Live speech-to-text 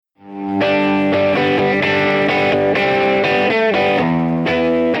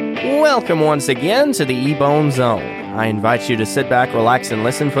Welcome once again to the E-Bone Zone. I invite you to sit back, relax, and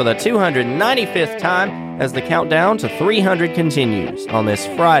listen for the 295th time as the countdown to 300 continues on this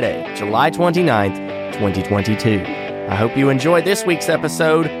Friday, July 29th, 2022. I hope you enjoyed this week's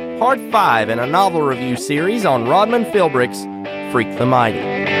episode, Part 5 in a novel review series on Rodman Philbrick's Freak the Mighty.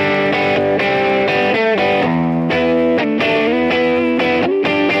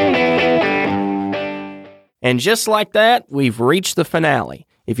 And just like that, we've reached the finale.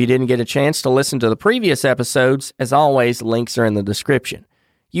 If you didn't get a chance to listen to the previous episodes, as always, links are in the description.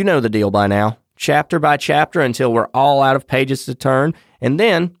 You know the deal by now. Chapter by chapter until we're all out of pages to turn, and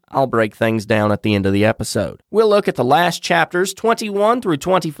then I'll break things down at the end of the episode. We'll look at the last chapters 21 through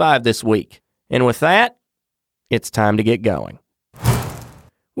 25 this week. And with that, it's time to get going.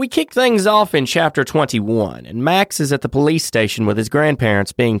 We kick things off in chapter 21, and Max is at the police station with his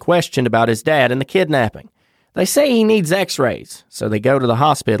grandparents being questioned about his dad and the kidnapping. They say he needs x-rays, so they go to the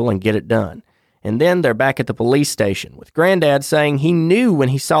hospital and get it done. And then they're back at the police station, with Granddad saying he knew when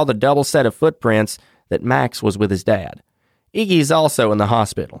he saw the double set of footprints that Max was with his dad. Iggy's also in the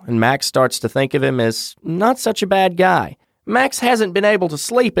hospital, and Max starts to think of him as not such a bad guy. Max hasn't been able to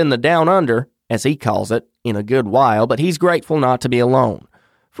sleep in the down under, as he calls it, in a good while, but he's grateful not to be alone.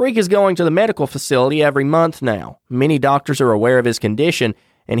 Freak is going to the medical facility every month now. Many doctors are aware of his condition,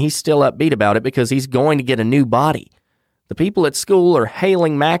 and he's still upbeat about it because he's going to get a new body. The people at school are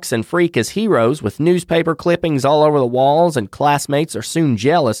hailing Max and Freak as heroes with newspaper clippings all over the walls, and classmates are soon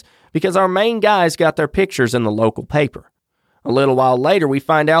jealous because our main guys got their pictures in the local paper. A little while later, we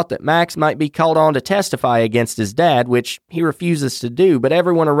find out that Max might be called on to testify against his dad, which he refuses to do, but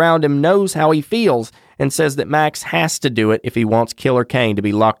everyone around him knows how he feels and says that Max has to do it if he wants Killer Kane to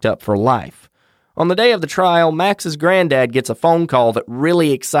be locked up for life. On the day of the trial, Max's granddad gets a phone call that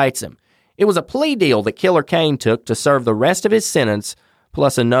really excites him. It was a plea deal that Killer Kane took to serve the rest of his sentence,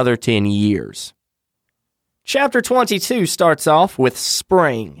 plus another 10 years. Chapter 22 starts off with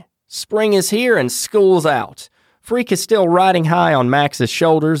spring. Spring is here and school's out. Freak is still riding high on Max's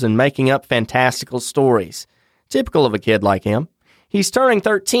shoulders and making up fantastical stories. Typical of a kid like him. He's turning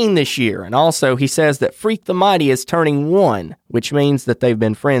 13 this year, and also he says that Freak the Mighty is turning 1, which means that they've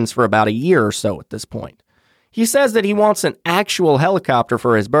been friends for about a year or so at this point. He says that he wants an actual helicopter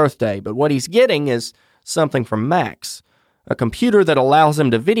for his birthday, but what he's getting is something from Max. A computer that allows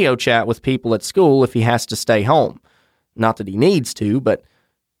him to video chat with people at school if he has to stay home. Not that he needs to, but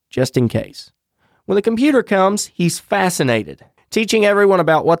just in case. When the computer comes, he's fascinated, teaching everyone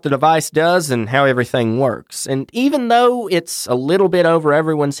about what the device does and how everything works. And even though it's a little bit over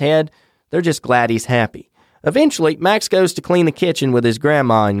everyone's head, they're just glad he's happy. Eventually, Max goes to clean the kitchen with his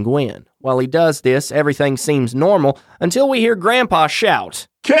grandma and Gwen. While he does this, everything seems normal until we hear Grandpa shout,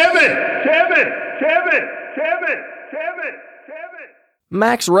 "Kevin! Kevin! Kevin! Kevin! Kevin! Kevin!"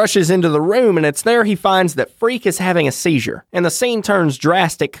 Max rushes into the room, and it's there he finds that Freak is having a seizure, and the scene turns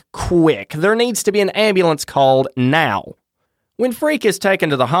drastic quick. There needs to be an ambulance called now. When Freak is taken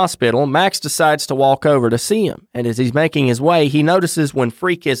to the hospital, Max decides to walk over to see him, and as he's making his way, he notices when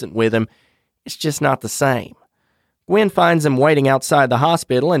Freak isn't with him, it's just not the same. Gwen finds him waiting outside the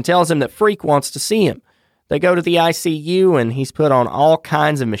hospital and tells him that Freak wants to see him. They go to the ICU, and he's put on all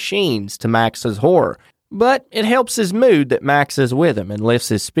kinds of machines to Max's horror, but it helps his mood that Max is with him and lifts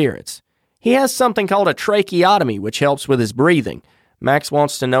his spirits. He has something called a tracheotomy, which helps with his breathing. Max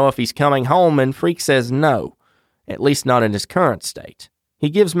wants to know if he's coming home, and Freak says no. At least not in his current state. He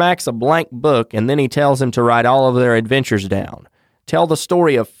gives Max a blank book, and then he tells him to write all of their adventures down. Tell the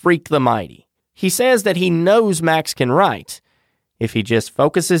story of Freak the Mighty. He says that he knows Max can write, if he just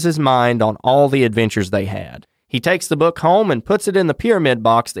focuses his mind on all the adventures they had. He takes the book home and puts it in the pyramid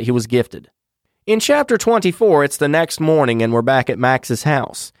box that he was gifted. In chapter 24, it's the next morning, and we're back at Max's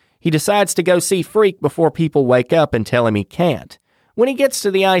house. He decides to go see Freak before people wake up and tell him he can't. When he gets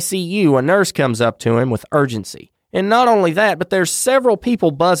to the ICU, a nurse comes up to him with urgency. And not only that, but there's several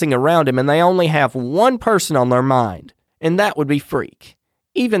people buzzing around him, and they only have one person on their mind, and that would be Freak.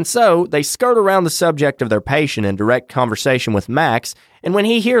 Even so, they skirt around the subject of their patient in direct conversation with Max, and when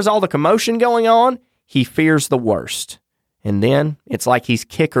he hears all the commotion going on, he fears the worst. And then, it's like he's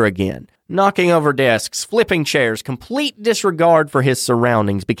Kicker again, knocking over desks, flipping chairs, complete disregard for his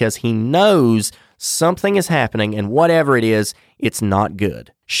surroundings because he knows something is happening, and whatever it is, it's not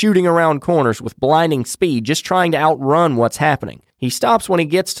good. Shooting around corners with blinding speed, just trying to outrun what's happening. He stops when he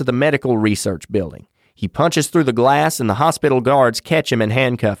gets to the medical research building. He punches through the glass, and the hospital guards catch him and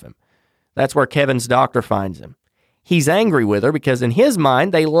handcuff him. That's where Kevin's doctor finds him. He's angry with her because in his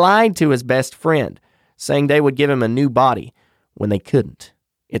mind, they lied to his best friend, saying they would give him a new body when they couldn't.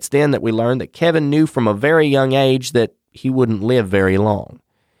 It's then that we learn that Kevin knew from a very young age that he wouldn't live very long.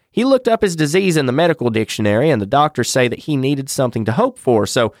 He looked up his disease in the medical dictionary, and the doctors say that he needed something to hope for,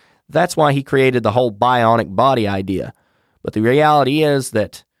 so that's why he created the whole bionic body idea. But the reality is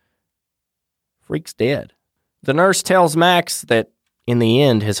that Freek's dead. The nurse tells Max that, in the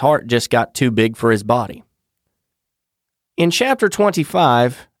end, his heart just got too big for his body. In Chapter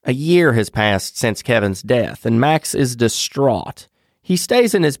 25, a year has passed since Kevin's death, and Max is distraught. He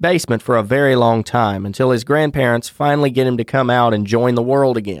stays in his basement for a very long time until his grandparents finally get him to come out and join the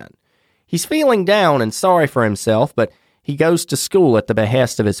world again. He's feeling down and sorry for himself, but he goes to school at the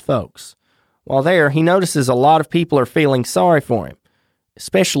behest of his folks. While there, he notices a lot of people are feeling sorry for him,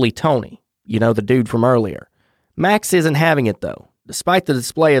 especially Tony, the dude from earlier. Max isn't having it, though. Despite the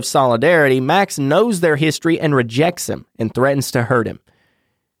display of solidarity, Max knows their history and rejects him and threatens to hurt him.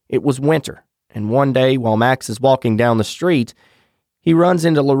 It was winter, and one day while Max is walking down the street, he runs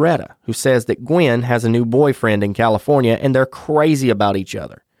into Loretta, who says that Gwen has a new boyfriend in California and they're crazy about each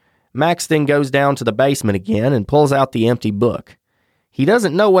other. Max then goes down to the basement again and pulls out the empty book. He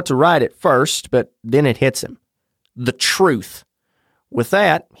doesn't know what to write at first, but then it hits him. The truth. With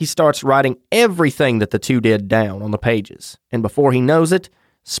that, he starts writing everything that the two did down on the pages, and before he knows it,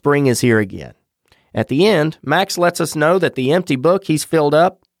 spring is here again. At the end, Max lets us know that the empty book he's filled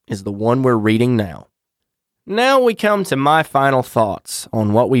up is the one we're reading now. Now we come to my final thoughts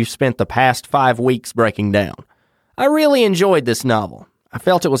on what we've spent the past 5 weeks breaking down. I really enjoyed this novel. I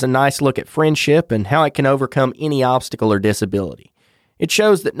felt it was a nice look at friendship and how it can overcome any obstacle or disability. It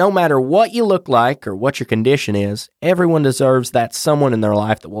shows that no matter what you look like or what your condition is, everyone deserves that someone in their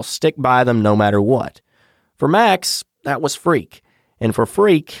life that will stick by them no matter what. For Max, that was Freek. And for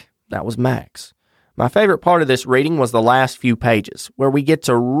Freek, that was Max. My favorite part of this reading was the last few pages, where we get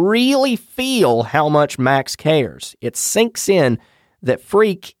to really feel how much Max cares. It sinks in that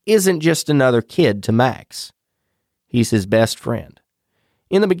Freek isn't just another kid to Max. He's his best friend.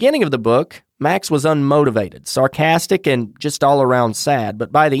 In the beginning of the book, Max was unmotivated, sarcastic, and just all around sad,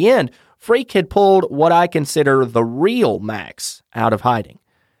 but by the end, Freek had pulled what I consider the real Max out of hiding.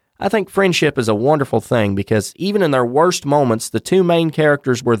 I think friendship is a wonderful thing because even in their worst moments, the two main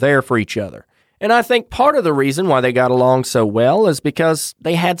characters were there for each other. And I think part of the reason why they got along so well is because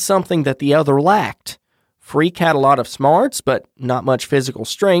they had something that the other lacked. Freek had a lot of smarts, but not much physical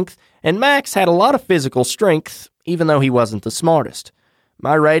strength, and Max had a lot of physical strength, even though he wasn't the smartest.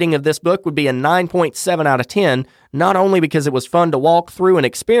 My rating of this book would be a 9.7 out of 10, not only because it was fun to walk through and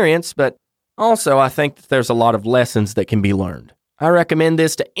experience, but also I think that there's a lot of lessons that can be learned. I recommend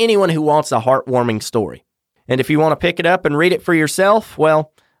this to anyone who wants a heartwarming story. And if you want to pick it up and read it for yourself,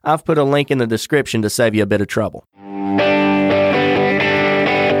 well, I've put a link in the description to save you a bit of trouble.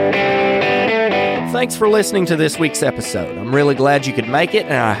 Thanks for listening to this week's episode. I'm really glad you could make it,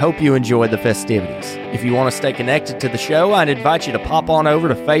 and I hope you enjoyed the festivities. If you want to stay connected to the show, I'd invite you to pop on over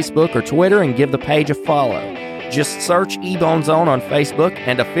to Facebook or Twitter and give the page a follow. Just search Ebone Zone on Facebook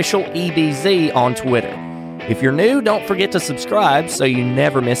and Official EBZ on Twitter. If you're new, don't forget to subscribe so you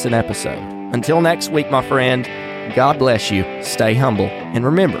never miss an episode. Until next week, my friend, God bless you, stay humble, and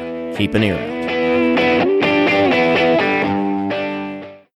remember, keep an ear out.